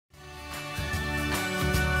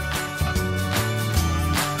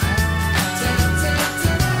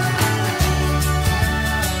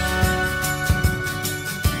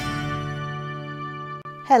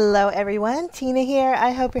Hello everyone, Tina here.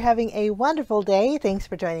 I hope you're having a wonderful day. Thanks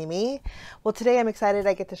for joining me. Well, today I'm excited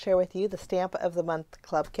I get to share with you the Stamp of the Month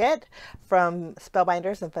Club Kit from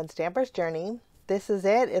Spellbinders and Fun Stampers Journey. This is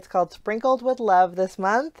it. It's called Sprinkled with Love this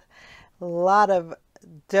month. A lot of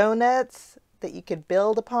donuts that you could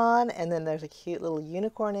build upon, and then there's a cute little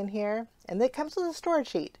unicorn in here. And it comes with a storage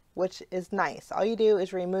sheet, which is nice. All you do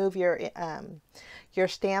is remove your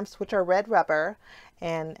stamps, which are red rubber,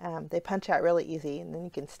 and they punch out really easy, and then you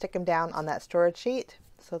can stick them down on that storage sheet.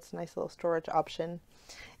 So it's a nice little storage option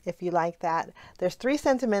if you like that. There's 3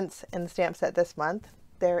 sentiments in the stamp set this month.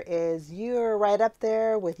 There is "You're right up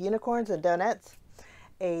there with unicorns and donuts."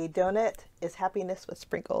 A donut is happiness with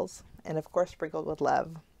sprinkles, and of course sprinkled with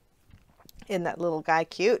love. Isn't that little guy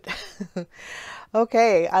cute?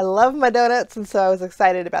 Okay, I love my donuts, and so I was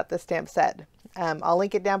excited about this stamp set. I'll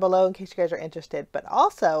link it down below in case you guys are interested. But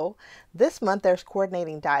also, this month there's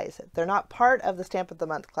coordinating dies. They're not part of the Stamp of the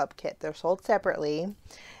Month Club kit. They're sold separately,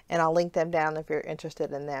 and I'll link them down if you're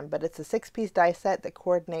interested in them. But it's a 6-piece die set that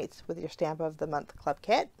coordinates with your Stamp of the Month Club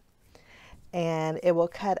kit. And it will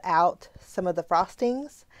cut out some of the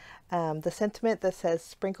frostings, the sentiment that says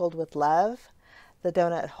 "sprinkled with love," the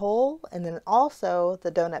donut hole, and then also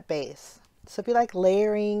the donut base. So if you like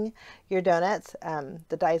layering your donuts,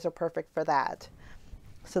 the dies are perfect for that.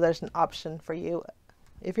 So there's an option for you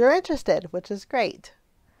if you're interested, which is great.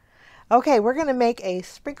 Okay, we're going to make a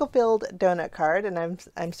sprinkle-filled donut card, and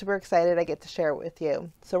I'm super excited I get to share it with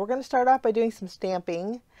you. So we're going to start off by doing some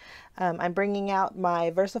stamping. I'm bringing out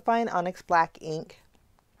my VersaFine Onyx Black ink.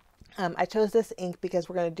 I chose this ink because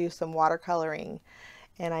we're going to do some watercoloring,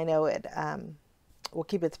 and I know it will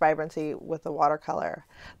keep its vibrancy with the watercolor.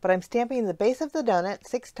 But I'm stamping the base of the donut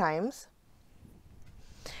 6 times.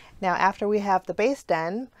 Now after we have the base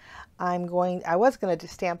done, I was going to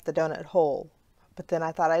stamp the donut hole, but then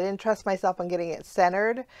I thought I didn't trust myself on getting it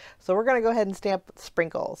centered, so we're going to go ahead and stamp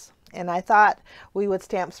sprinkles. And I thought we would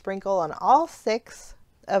stamp sprinkle on all 6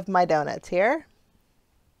 of my donuts here.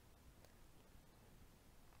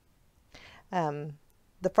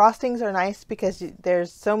 The frostings are nice because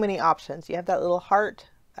there's so many options. You have that little heart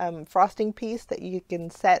frosting piece that you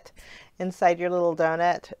can set inside your little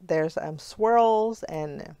donut. There's swirls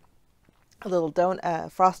and a little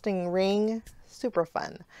frosting ring. Super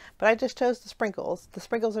fun. But I just chose the sprinkles. The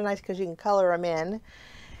sprinkles are nice because you can color them in. And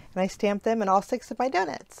I stamped them in all 6 of my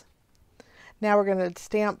donuts. Now we're going to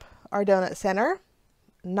stamp our donut center.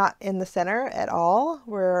 Not in the center at all.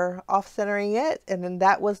 We're off-centering it, and then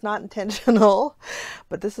that was not intentional,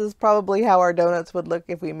 but this is probably how our donuts would look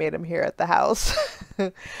if we made them here at the house.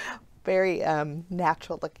 Very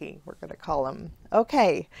natural looking, we're going to call them.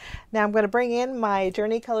 Okay, now I'm going to bring in my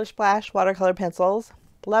Journey Color Splash watercolor pencils.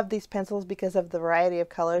 Love these pencils because of the variety of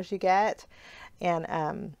colors you get,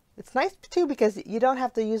 and it's nice too because you don't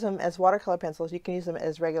have to use them as watercolor pencils. You can use them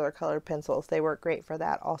as regular colored pencils. They work great for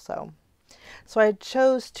that also. So I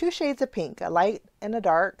chose 2 shades of pink, a light and a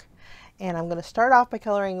dark, and I'm going to start off by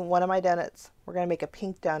coloring one of my donuts. We're going to make a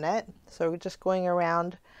pink donut, so we're just going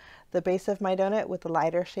around the base of my donut with a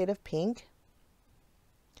lighter shade of pink.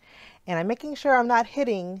 And I'm making sure I'm not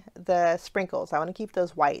hitting the sprinkles. I want to keep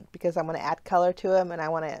those white because I'm going to add color to them, and I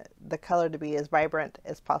want the color to be as vibrant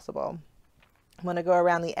as possible. I'm going to go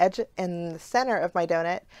around the edge and the center of my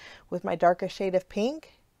donut with my darkest shade of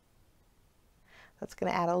pink. That's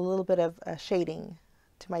going to add a little bit of shading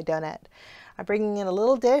to my donut. I'm bringing in a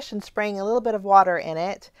little dish and spraying a little bit of water in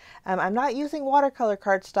it. I'm not using watercolor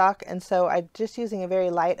cardstock, and so I'm just using a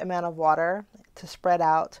very light amount of water to spread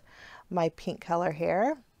out my pink color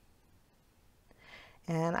here.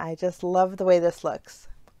 And I just love the way this looks.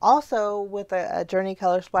 Also, with a Journey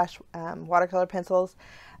Color Splash watercolor pencils,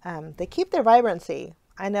 they keep their vibrancy.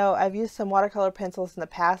 I know I've used some watercolor pencils in the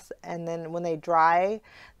past, and then when they dry,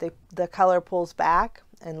 the color pulls back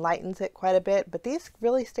and lightens it quite a bit, but these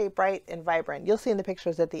really stay bright and vibrant. You'll see in the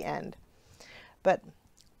pictures at the end. But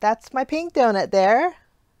that's my pink donut there.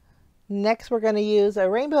 Next, we're going to use a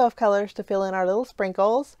rainbow of colors to fill in our little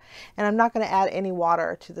sprinkles, and I'm not going to add any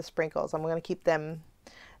water to the sprinkles. I'm going to keep them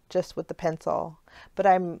just with the pencil. But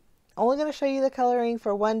I'm only going to show you the coloring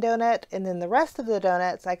for one donut, and then the rest of the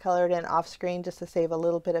donuts I colored in off screen just to save a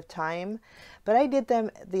little bit of time. But I did them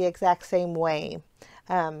the exact same way,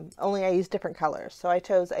 only I used different colors. So I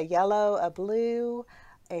chose a yellow, a blue,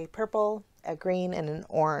 a purple, a green, and an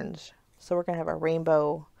orange. So we're going to have a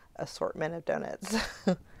rainbow assortment of donuts.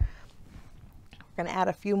 We're going to add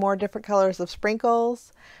a few more different colors of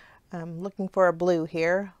sprinkles. I'm looking for a blue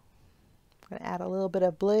here. I'm going to add a little bit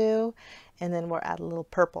of blue, and then we'll add a little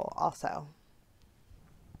purple also.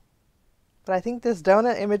 But I think this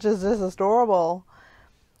donut image is just adorable.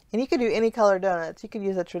 And you could do any color donuts. You could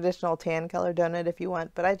use a traditional tan color donut if you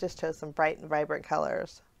want, but I just chose some bright and vibrant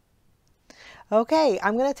colors. Okay,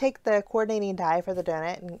 I'm going to take the coordinating die for the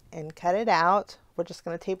donut and cut it out. We're just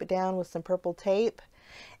going to tape it down with some purple tape.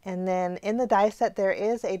 And then in the die set there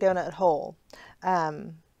is a donut hole.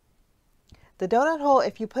 The donut hole,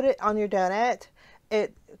 if you put it on your donut,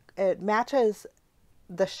 it matches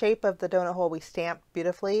the shape of the donut hole we stamped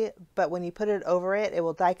beautifully, but when you put it over it, it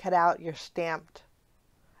will die cut out your stamped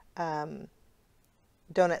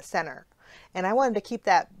donut center. And I wanted to keep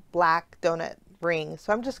that black donut ring,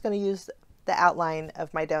 so I'm just going to use the outline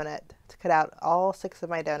of my donut to cut out all 6 of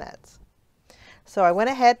my donuts. So I went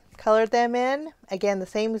ahead, colored them in, again the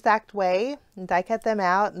same exact way, and die cut them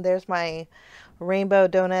out, and there's my rainbow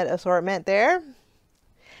donut assortment there.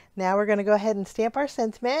 Now we're going to go ahead and stamp our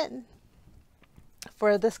sentiment.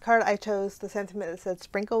 For this card I chose the sentiment that said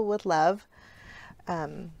 "Sprinkle with Love."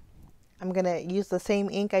 I'm going to use the same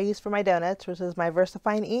ink I used for my donuts, which is my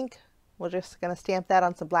VersaFine ink. We're just going to stamp that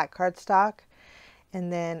on some black cardstock.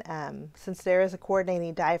 And then since there is a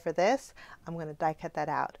coordinating die for this, I'm going to die cut that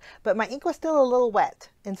out. But my ink was still a little wet.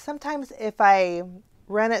 And sometimes if I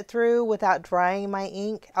run it through without drying my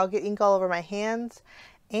ink, I'll get ink all over my hands.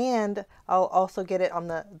 And I'll also get it on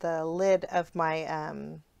the lid of my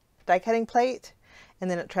die cutting plate. And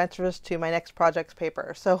then it transfers to my next project's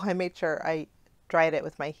paper. So I made sure I dried it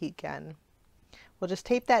with my heat gun. We'll just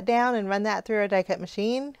tape that down and run that through our die cut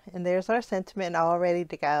machine. And there's our sentiment all ready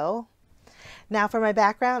to go. Now for my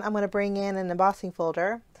background, I'm going to bring in an embossing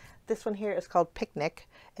folder. This one here is called Picnic,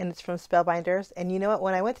 and it's from Spellbinders. And you know what?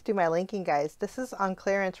 When I went to do my linking, guys, this is on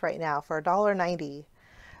clearance right now for $1.90.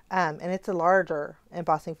 And it's a larger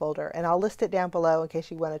embossing folder. And I'll list it down below in case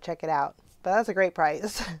you want to check it out. But that's a great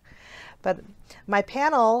price. But my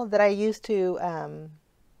panel that I used to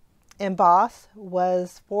emboss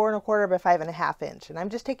was 4 1/4 by 5 1/2 inch. And I'm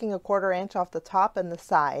just taking 1/4 inch off the top and the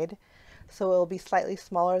side. So it will be slightly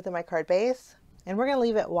smaller than my card base. And we're going to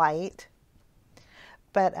leave it white.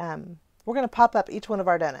 But we're going to pop up each one of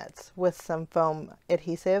our donuts with some foam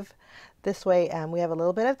adhesive. This way we have a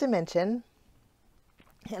little bit of dimension.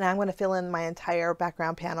 And I'm going to fill in my entire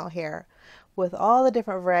background panel here with all the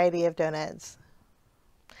different variety of donuts.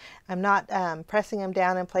 I'm not pressing them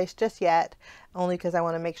down in place just yet, only because I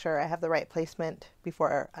want to make sure I have the right placement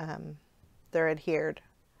before they're adhered.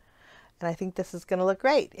 And I think this is going to look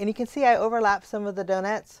great. And you can see I overlap some of the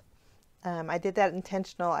donuts. I did that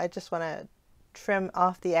intentional. I just want to trim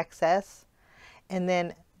off the excess. And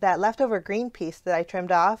then that leftover green piece that I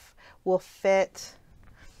trimmed off will fit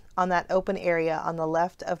on that open area on the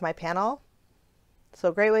left of my panel. So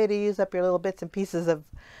a great way to use up your little bits and pieces of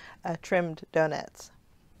trimmed donuts.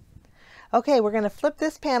 Okay, we're going to flip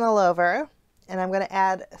this panel over, and I'm going to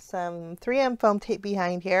add some 3M foam tape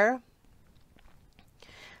behind here.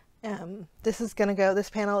 This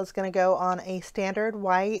panel is going to go on a standard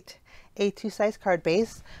white A2 size card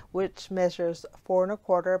base, which measures 4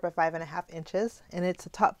 1/4 by 5 1/2 inches, and it's a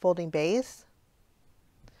top folding base.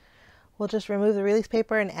 We'll just remove the release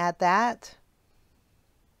paper and add that.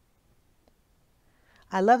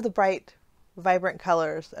 I love the bright, vibrant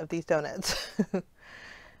colors of these donuts.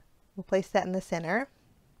 We'll place that in the center.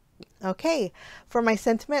 Okay, for my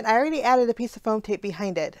sentiment, I already added a piece of foam tape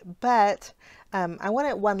behind it, but I want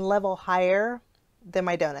it one level higher than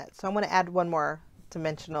my donut. So I'm going to add one more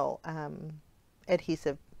dimensional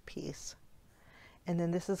adhesive piece. And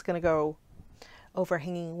then this is going to go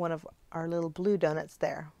overhanging one of our little blue donuts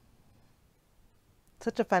there.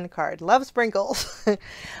 Such a fun card. Love sprinkles.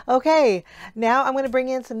 Okay, now I'm going to bring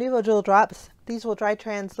in some Nuvo Jewel drops. These will dry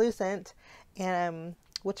translucent, and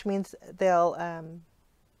which means they'll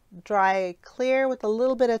dry clear with a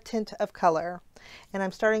little bit of tint of color. And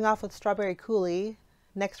I'm starting off with Strawberry Coulis.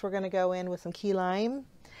 Next we're going to go in with some Key Lime.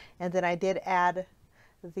 And then I did add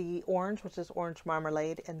the orange, which is Orange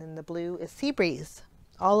Marmalade. And then the blue is Sea Breeze.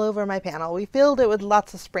 All over my panel. We filled it with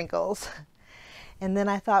lots of sprinkles. And then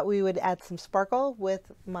I thought we would add some sparkle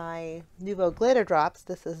with my Nuvo Glitter Drops.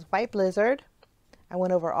 This is White Blizzard. I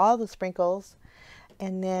went over all the sprinkles.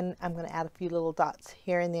 And then I'm going to add a few little dots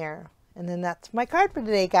here and there. And then that's my card for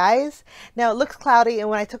today, guys. Now it looks cloudy, and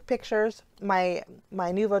when I took pictures, my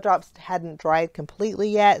Nuvo drops hadn't dried completely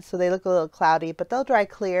yet, so they look a little cloudy, but they'll dry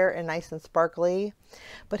clear and nice and sparkly.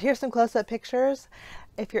 But here's some close-up pictures.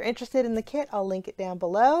 If you're interested in the kit, I'll link it down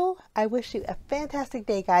below. I wish you a fantastic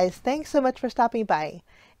day, guys. Thanks so much for stopping by,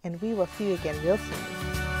 and we will see you again real soon.